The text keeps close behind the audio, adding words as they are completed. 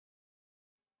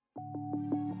I'm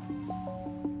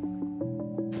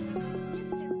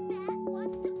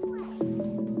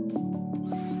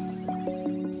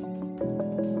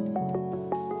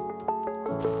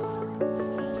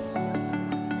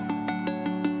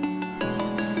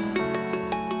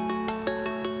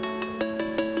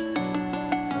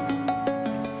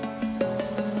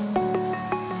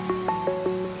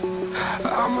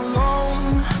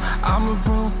alone, I'm a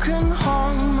broken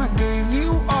home. I gave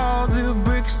you all the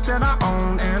bricks that I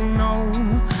own and know.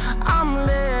 I'm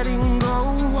letting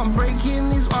go, I'm breaking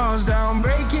these walls down,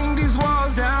 breaking these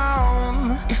walls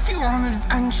down. If you want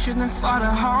adventure, then fly to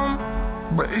home.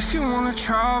 But if you wanna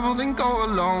travel, then go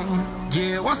alone.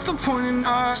 Yeah, what's the point in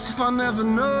us if I never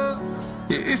know?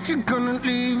 Yeah, if you're gonna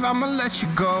leave, I'ma let you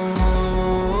go.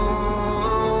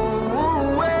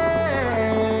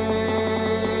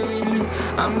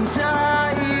 I'm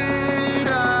tired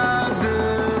of the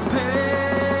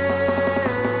pain.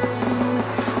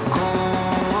 Go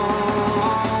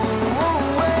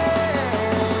away.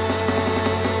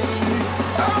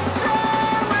 I'm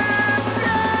tired of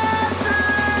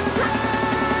yesterday.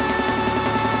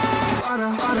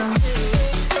 Flutter, flutter.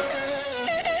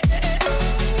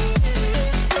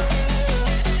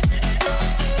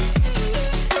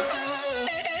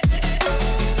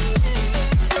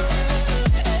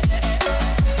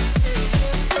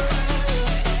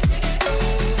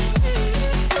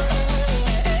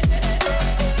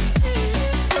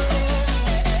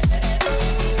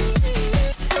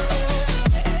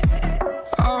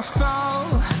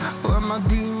 My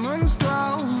demons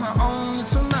dwell, my own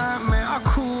little nightmare, I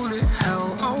call it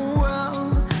hell, oh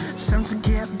well. It's time to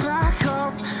get back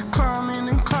up, climbing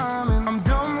and climbing. I'm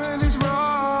done with this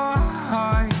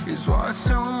ride, is what I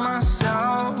tell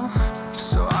myself,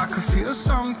 so I could feel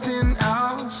something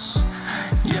else.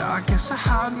 Yeah, I guess I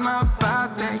had my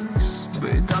bad days,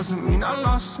 but it doesn't mean I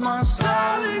lost my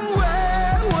style. Darling,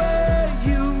 where were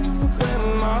you when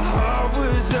my heart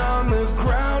was on the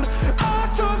ground? I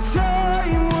thought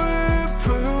time would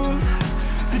prove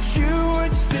that you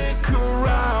would stick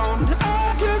around.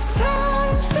 I guess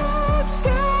time stood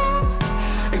still,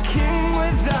 a king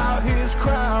without his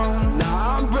crown.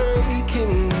 Now I'm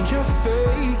breaking and you're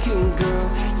faking, girl.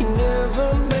 You never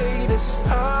made a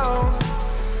sound.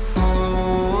 Oh,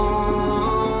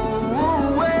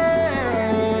 wait,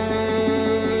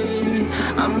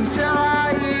 I'm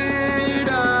tired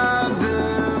of the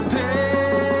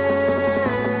pain.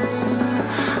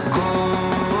 Go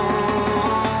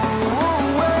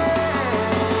away.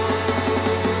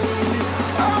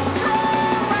 I'm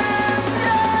done with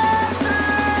yesterday.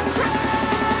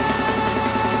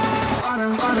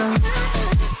 Flutter, flutter.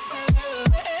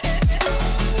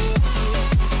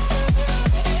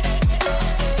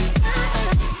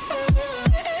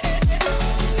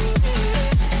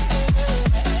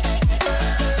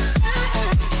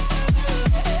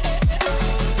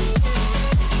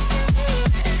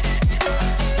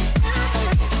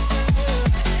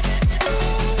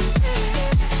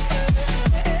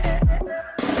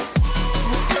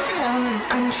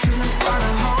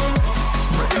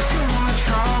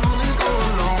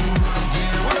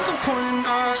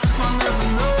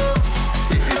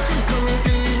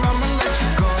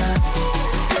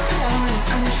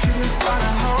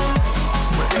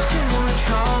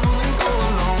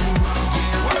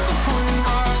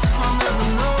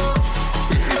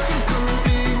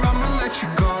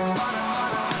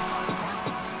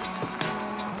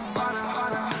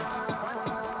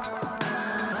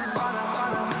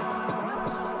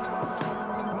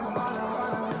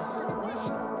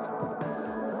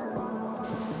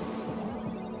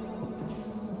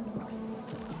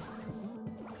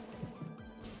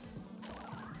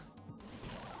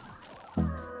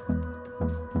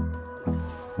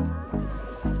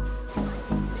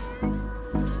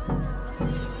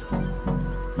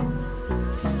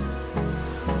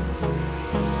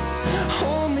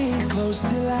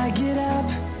 Till I get up,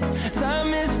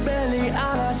 time is barely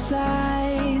on our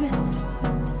side.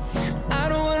 I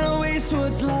don't wanna waste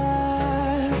what's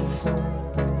left.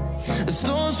 The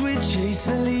storms we chase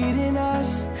are leading